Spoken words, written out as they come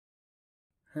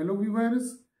Hello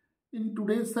viewers, in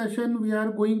today's session we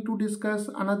are going to discuss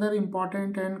another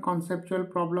important and conceptual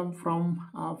problem from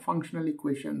functional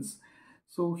equations.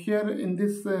 So here in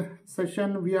this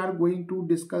session we are going to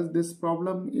discuss this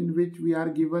problem in which we are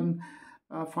given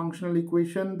a functional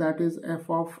equation, that is f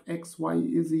of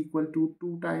xy is equal to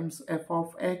 2 times f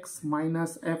of x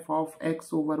minus f of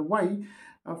x over y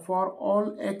for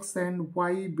all x and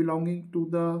y belonging to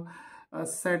the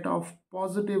set of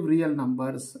positive real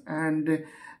numbers, and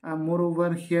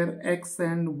moreover here x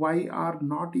and y are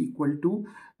not equal to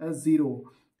 0.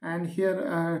 And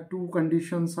here two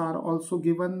conditions are also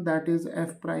given, that is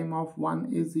f prime of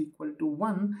 1 is equal to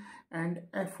 1 and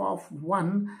f of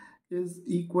 1 is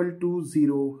equal to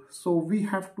 0. So we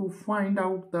have to find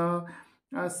out the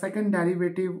second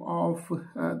derivative of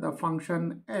the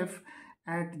function f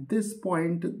at this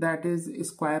point, that is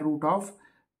square root of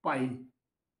pi.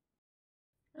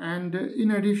 And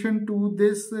in addition to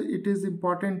this, it is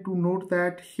important to note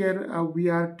that here we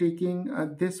are taking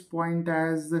this point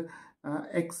as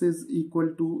x is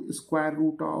equal to square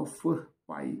root of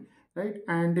pi, right?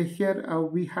 And here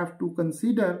we have to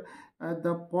consider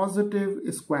the positive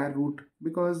square root,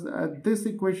 because this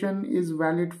equation is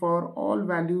valid for all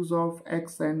values of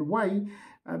x and y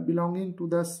belonging to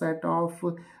the set of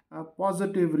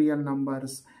positive real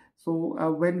numbers.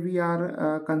 So when we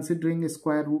are considering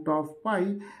square root of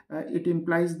pi, it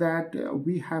implies that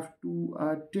we have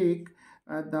to take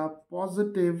the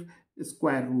positive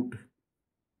square root.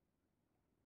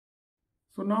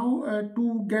 So now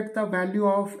to get the value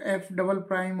of f double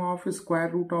prime of square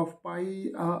root of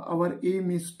pi, our aim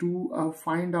is to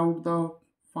find out the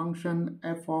function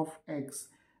f of x,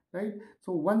 right?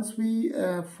 So once we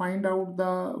find out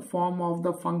the form of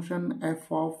the function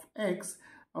f of x,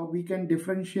 we can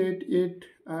differentiate it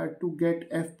to get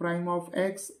f prime of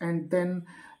x, and then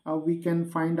we can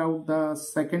find out the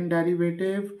second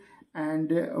derivative,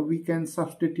 and we can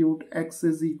substitute x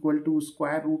is equal to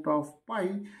square root of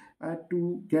pi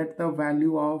to get the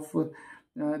value of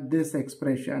this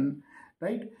expression,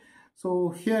 right? So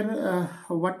here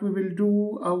what we will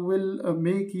do, will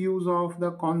make use of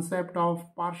the concept of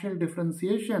partial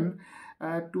differentiation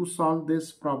to solve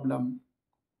this problem.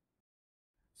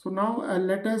 So now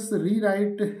let us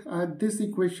rewrite this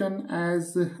equation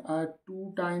as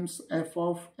 2 times f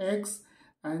of x,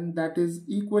 and that is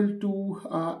equal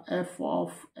to f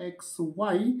of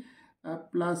xy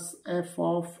plus f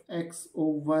of x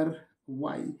over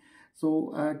y.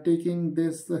 So taking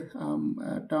this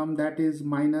term, that is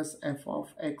minus f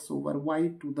of x over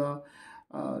y, to the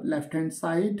left hand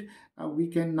side, we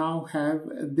can now have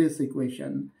this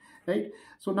equation, right?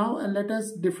 So now let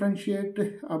us differentiate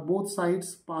both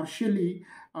sides partially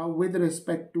with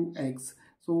respect to x.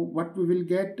 So what we will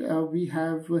get, we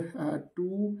have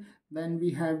 2, then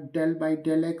we have del by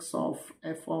del x of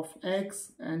f of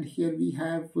x, and here we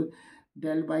have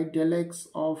del by del x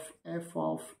of f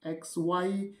of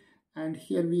xy, and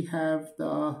here we have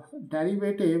the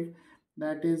derivative,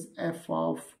 that is f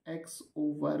of x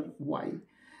over y.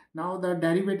 Now the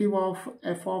derivative of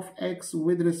f of x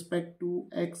with respect to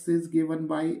x is given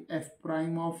by f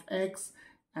prime of x,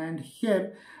 and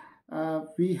here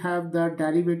we have the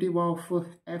derivative of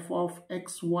f of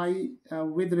xy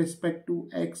with respect to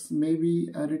x may be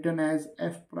written as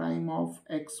f prime of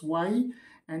xy,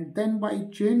 and then by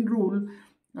chain rule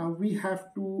we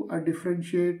have to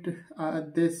differentiate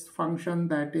this function,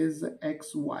 that is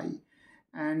xy,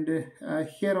 and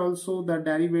here also the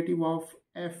derivative of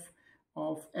f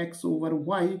of x over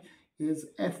y is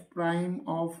f prime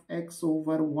of x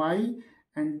over y,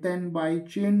 and then by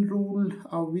chain rule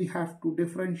we have to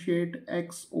differentiate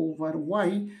x over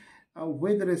y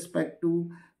with respect to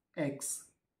x.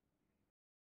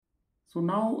 So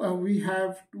now we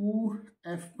have 2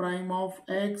 f prime of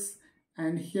x,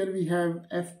 and here we have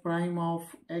f prime of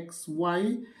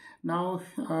xy. Now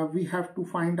we have to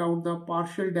find out the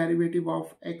partial derivative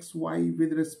of xy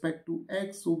with respect to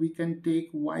x, so we can take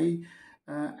y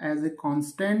as a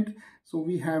constant. So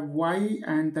we have y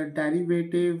and the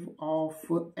derivative of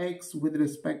x with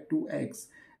respect to x,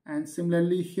 and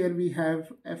similarly here we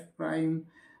have f prime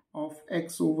of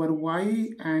x over y,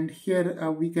 and here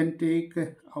we can take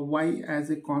y as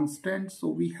a constant, so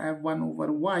we have 1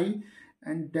 over y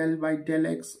and del by del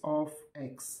x of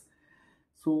x.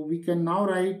 So we can now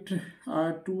write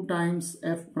 2 times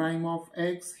f prime of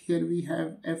x, here we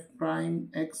have f prime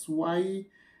xy,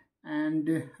 and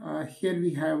here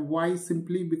we have y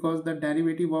simply because the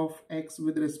derivative of x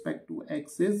with respect to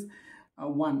x is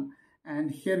 1,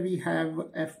 and here we have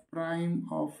f prime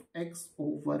of x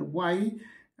over y,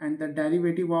 and the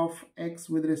derivative of x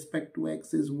with respect to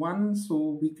x is 1.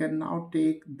 So we can now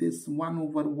take this 1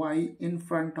 over y in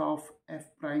front of f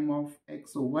prime of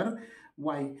x over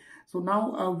y. So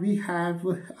now we have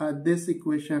this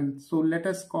equation. So let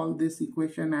us call this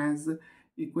equation as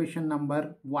equation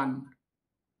number 1.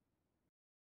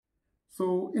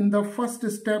 So in the first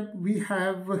step, we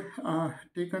have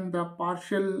taken the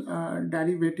partial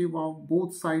derivative of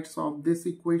both sides of this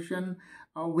equation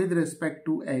with respect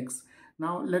to x.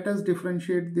 Now let us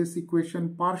differentiate this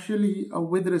equation partially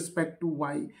with respect to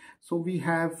y. So we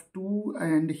have 2,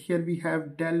 and here we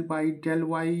have del by del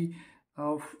y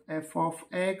of f of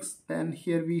x. Then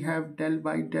here we have del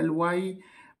by del y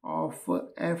of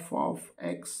f of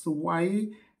x y.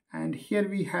 And here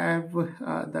we have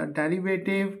the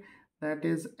derivative, that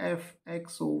is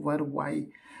fx over y.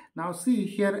 Now see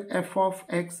here, f of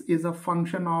x is a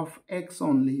function of x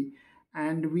only,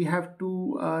 and we have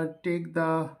to take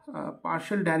the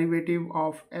partial derivative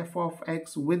of f of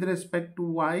x with respect to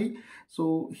y.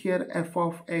 So here f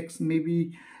of x may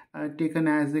be taken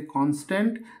as a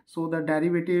constant, so the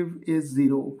derivative is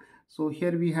 0. So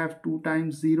here we have 2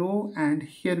 times 0, and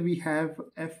here we have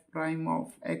f prime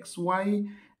of xy,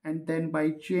 and then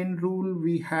by chain rule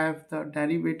we have the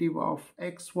derivative of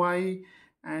xy,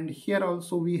 and here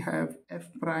also we have f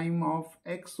prime of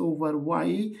x over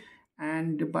y,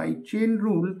 and by chain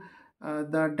rule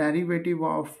the derivative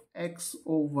of x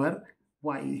over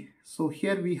y. So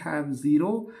here we have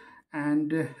 0,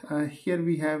 and here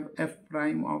we have f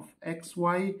prime of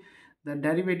xy, the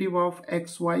derivative of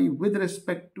xy with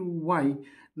respect to y.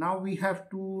 Now we have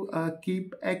to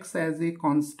keep x as a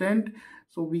constant.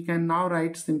 So we can now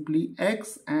write simply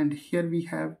x, and here we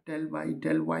have del by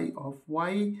del y of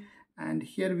y, and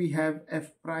here we have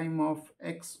f prime of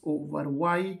x over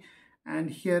y, and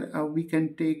here we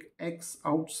can take x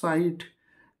outside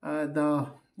the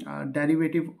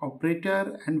derivative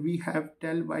operator, and we have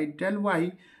del by del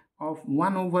y of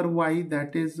 1 over y,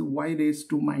 that is y raised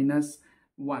to minus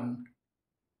 1.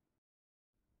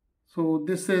 So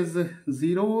this is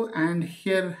 0, and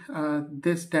here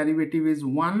this derivative is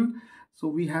 1. So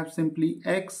we have simply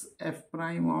x f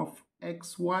prime of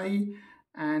xy,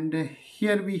 and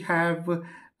here we have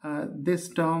this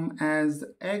term as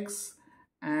x,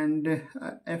 and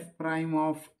f prime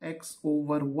of x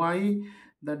over y.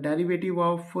 The derivative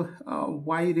of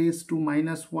y raised to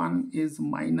minus 1 is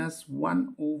minus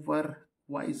 1 over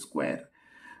y square.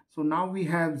 So now we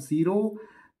have 0,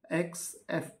 x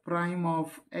f prime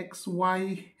of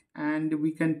xy, and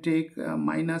we can take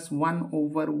minus 1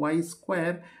 over y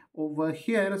square over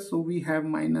here. So we have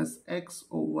minus x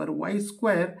over y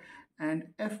square and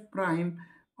f prime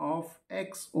of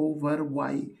x over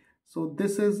y. So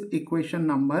this is equation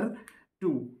number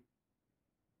 2.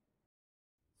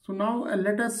 So now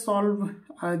let us solve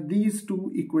these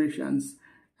two equations,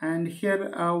 and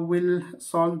here we'll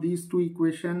solve these two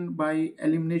equations by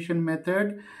elimination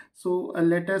method. So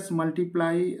let us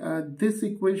multiply this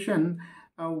equation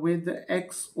with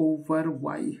x over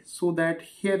y, so that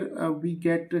here we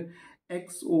get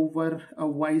x over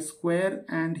y square,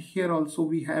 and here also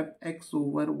we have x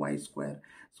over y square.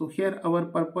 So here our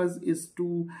purpose is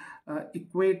to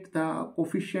equate the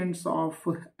coefficients of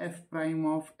f prime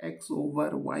of x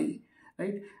over y,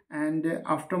 right? And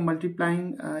after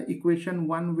multiplying equation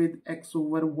 1 with x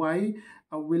over y,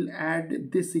 we'll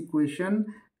add this equation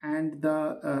and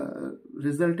the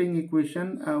resulting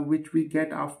equation which we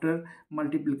get after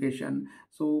multiplication.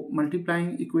 So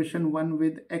multiplying equation 1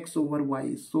 with x over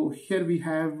y. So here we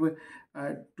have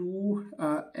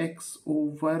 2x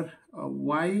over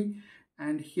y,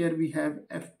 and here we have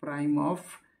f prime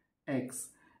of x,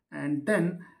 and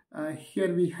then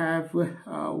here we have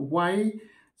y.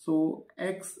 So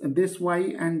x, this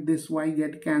y and this y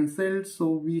get cancelled, so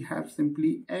we have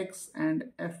simply x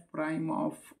and f prime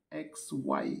of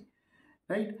xy,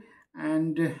 right?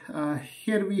 And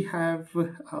here we have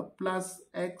plus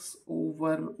x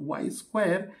over y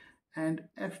square and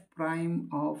f prime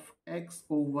of x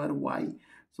over y.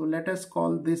 So let us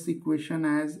call this equation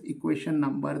as equation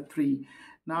number 3.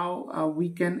 Now we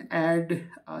can add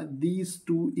these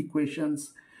two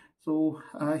equations. So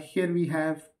here we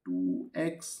have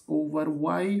 2x over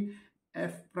y,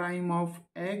 f prime of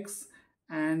x,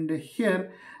 and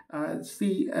here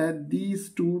see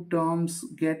these two terms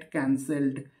get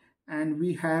cancelled, and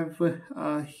we have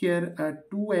here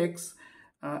 2x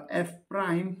f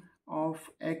prime of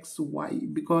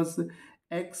xy, because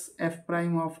x f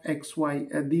prime of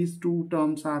xy, these two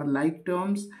terms are like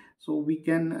terms, so we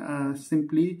can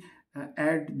simply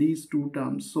add these two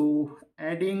terms. So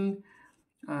adding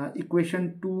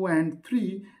equation 2 and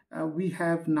 3, we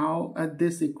have now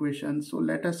this equation. So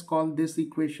let us call this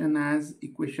equation as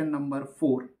equation number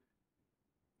 4.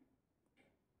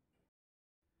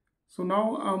 So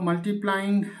now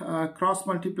cross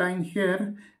multiplying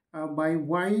here by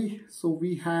y. So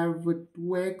we have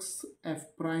 2x f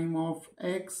prime of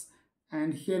x,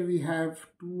 and here we have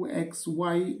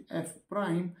 2xy f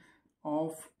prime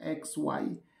of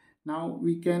xy. Now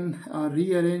we can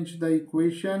rearrange the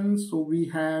equation. So we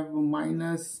have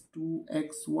minus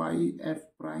 2xy f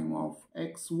prime of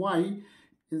xy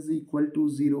is equal to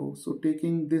 0. So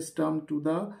taking this term to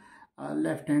the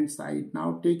left hand side.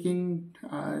 Now taking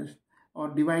or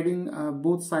dividing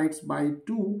both sides by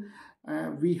 2,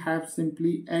 we have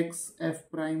simply x f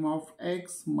prime of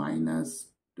x minus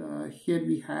here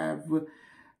we have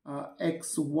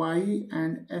xy,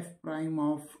 and f prime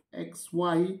of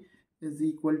xy is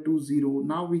equal to 0.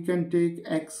 Now we can take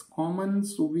x common,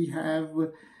 so we have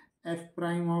f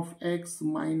prime of x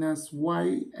minus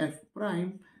y f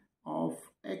prime of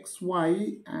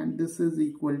xy, and this is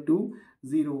equal to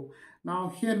 0. Now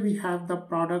here we have the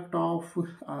product of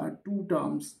two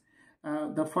terms.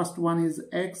 The first one is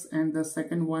x and the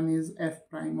second one is f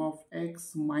prime of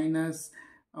x minus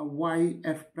y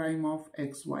f prime of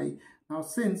xy. Now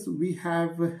since we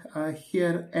have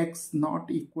here x not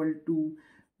equal to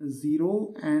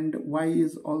 0 and y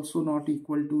is also not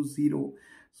equal to 0,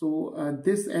 so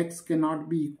this x cannot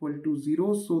be equal to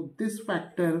 0, so this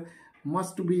factor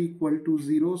must be equal to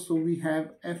 0. So we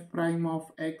have f prime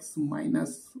of x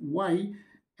minus y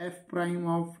f prime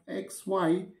of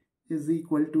xy is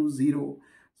equal to 0.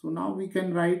 So now we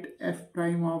can write f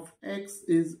prime of x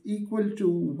is equal to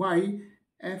y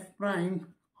f prime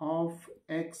of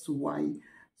xy.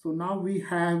 So now we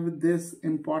have this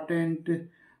important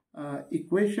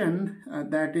equation,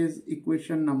 that is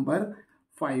equation number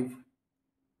 5.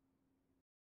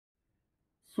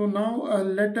 So now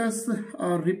let us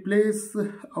replace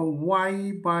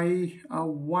y by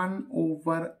 1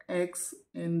 over x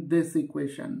in this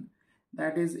equation,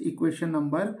 that is equation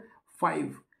number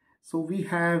 5. So we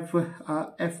have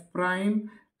f prime,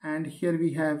 and here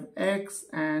we have x,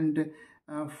 and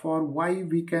for y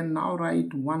we can now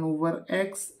write 1 over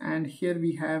x, and here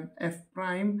we have f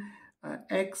prime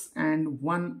x and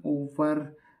 1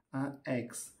 over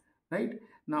x, right?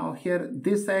 Now here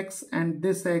this x and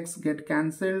this x get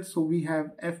cancelled, so we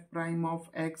have f prime of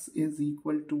x is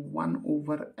equal to 1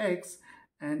 over x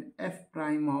and f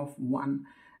prime of 1.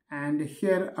 And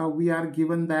here we are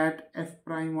given that f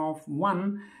prime of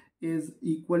 1 is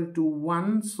equal to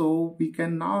 1, so we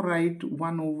can now write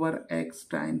 1 over x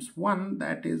times 1,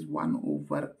 that is 1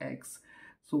 over x.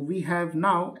 So we have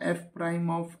now f prime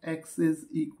of x is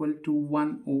equal to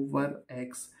 1 over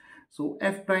x. So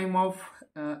f prime of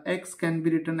x can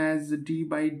be written as d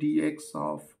by dx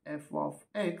of f of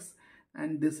x,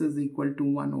 and this is equal to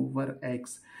 1 over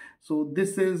x. So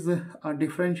this is a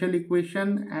differential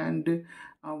equation, and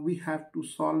we have to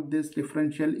solve this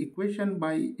differential equation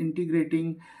by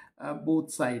integrating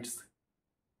both sides.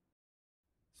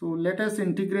 So let us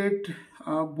integrate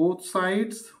both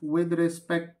sides with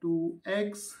respect to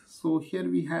x. So here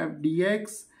we have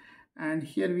dx, and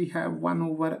here we have 1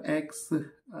 over x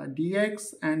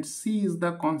dx, and c is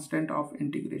the constant of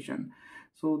integration.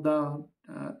 So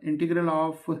the integral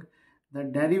of the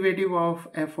derivative of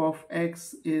f of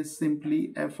x is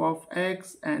simply f of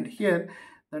x, and here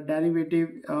the derivative,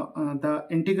 the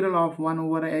integral of 1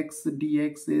 over x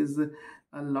dx is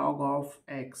a log of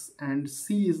x, and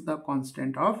c is the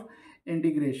constant of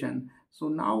integration. So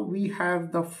now we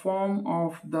have the form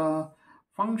of the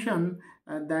function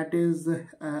that is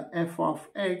f of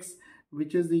x,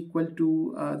 which is equal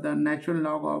to the natural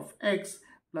log of x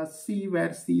plus c,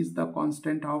 where c is the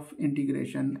constant of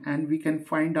integration. And we can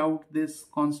find out this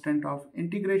constant of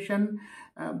integration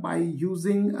by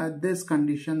using this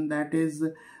condition, that is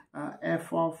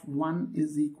f of 1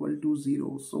 is equal to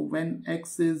 0. So when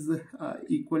x is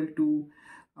equal to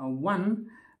 1,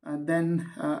 then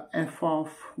f of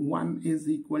 1 is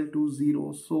equal to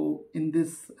 0. So in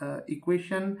this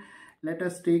equation, let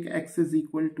us take x is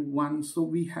equal to 1. So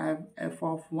we have f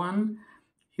of 1,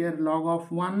 here log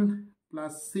of 1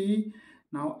 plus c.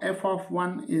 Now f of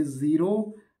 1 is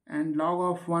 0 and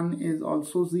log of 1 is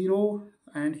also 0,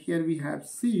 and here we have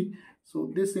c.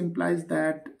 So this implies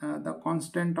that the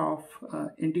constant of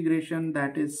integration,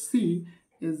 that is c,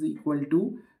 is equal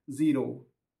to 0.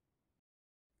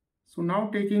 So now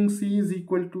taking c is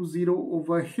equal to 0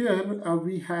 over here,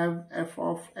 we have f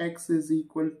of x is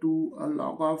equal to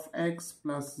log of x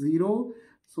plus 0.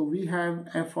 So we have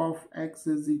f of x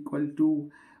is equal to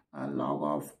log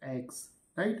of x,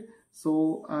 right?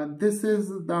 So this is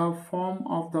the form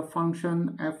of the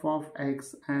function f of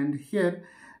x, and here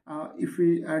if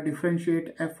we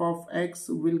differentiate f of x,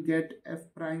 we'll get f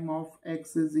prime of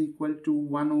x is equal to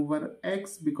 1 over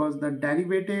x, because the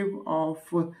derivative of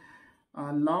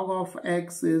log of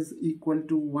x is equal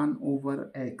to 1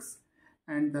 over x,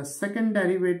 and the second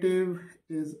derivative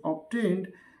is obtained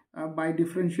by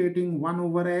differentiating 1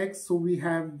 over x. So we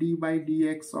have d by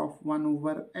dx of 1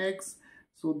 over x,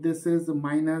 so this is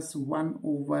minus 1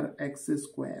 over x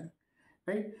square,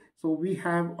 right? So we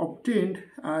have obtained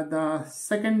the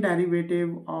second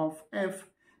derivative of f,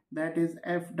 that is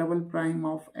f double prime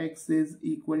of x is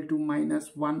equal to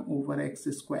minus 1 over x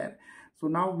square. So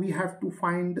now we have to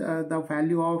find the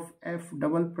value of f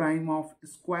double prime of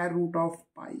square root of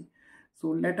pi. So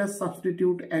let us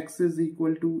substitute x is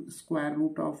equal to square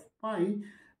root of pi.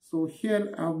 So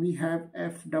here we have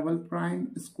f double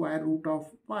prime square root of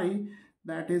pi,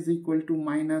 that is equal to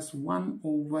minus 1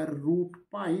 over root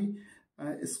pi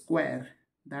square,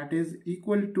 that is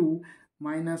equal to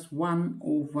minus 1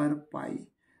 over pi,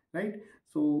 right?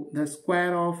 So the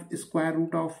square of square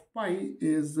root of pi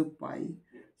is pi.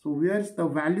 So where's the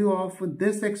value of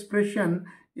this expression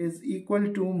is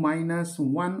equal to minus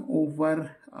 1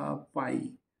 over pi.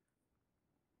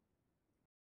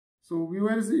 So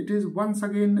viewers, it is once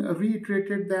again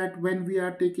reiterated that when we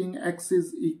are taking x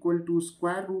is equal to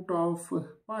square root of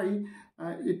pi,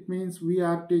 it means we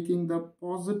are taking the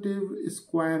positive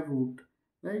square root,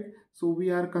 right? So we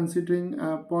are considering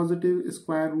a positive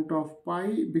square root of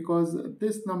pi because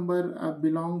this number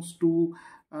belongs to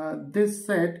this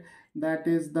set, that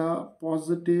is the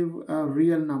positive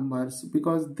real numbers,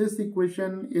 because this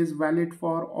equation is valid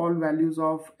for all values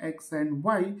of x and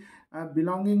y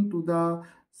belonging to the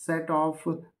set of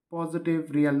positive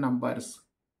real numbers.